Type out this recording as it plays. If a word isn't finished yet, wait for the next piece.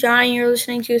Johnny. You're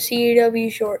listening to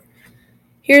CEW Short.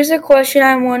 Here's a question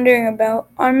I'm wondering about.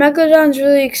 Are megalodons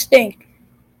really extinct?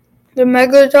 The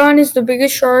megalodon is the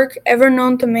biggest shark ever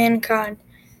known to mankind.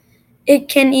 It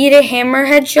can eat a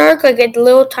hammerhead shark like a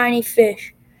little tiny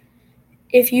fish.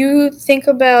 If you think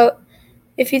about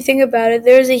it,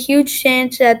 there is a huge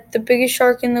chance that the biggest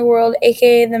shark in the world,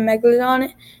 aka the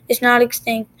megalodon, is not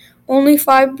extinct. Only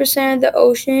 5% of the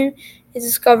ocean is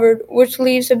discovered, which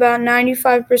leaves about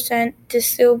 95% to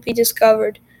still be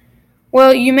discovered.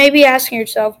 Well, you may be asking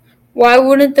yourself, why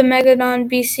wouldn't the megalodon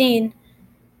be seen?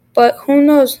 But who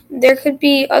knows? There could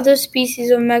be other species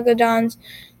of megalodons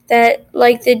that,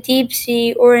 like the deep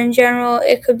sea, or in general,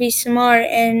 it could be smaller.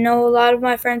 And no, a lot of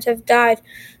my friends have died,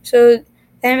 so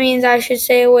that means I should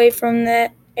stay away from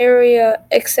that area,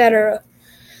 etc.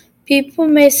 People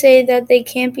may say that they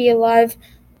can't be alive,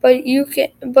 but you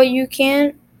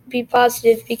can't be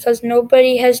positive because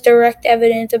nobody has direct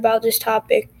evidence about this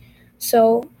topic.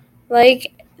 So,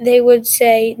 like they would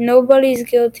say, nobody's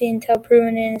guilty until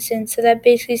proven innocent. So that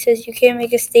basically says you can't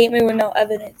make a statement with no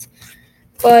evidence.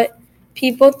 But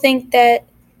people think that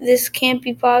this can't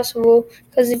be possible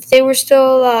because if they were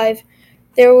still alive,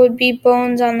 there would be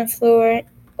bones on the floor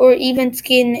or even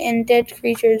skin, and dead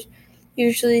creatures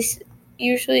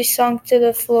usually sunk to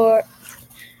the floor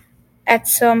at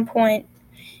some point.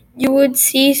 You would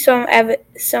see some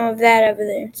of that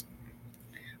evidence.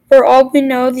 For all we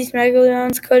know, these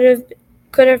megalodons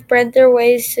could have bred their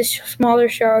ways to smaller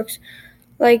sharks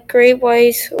like great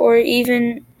whites or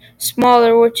even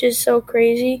smaller, which is so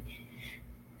crazy.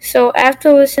 So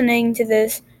after listening to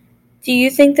this, do you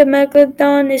think the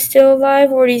megalodon is still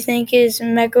alive, or do you think it is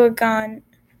megalodon?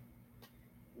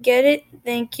 Get it?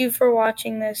 Thank you for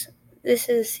watching this. This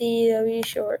is CEW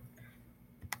Short.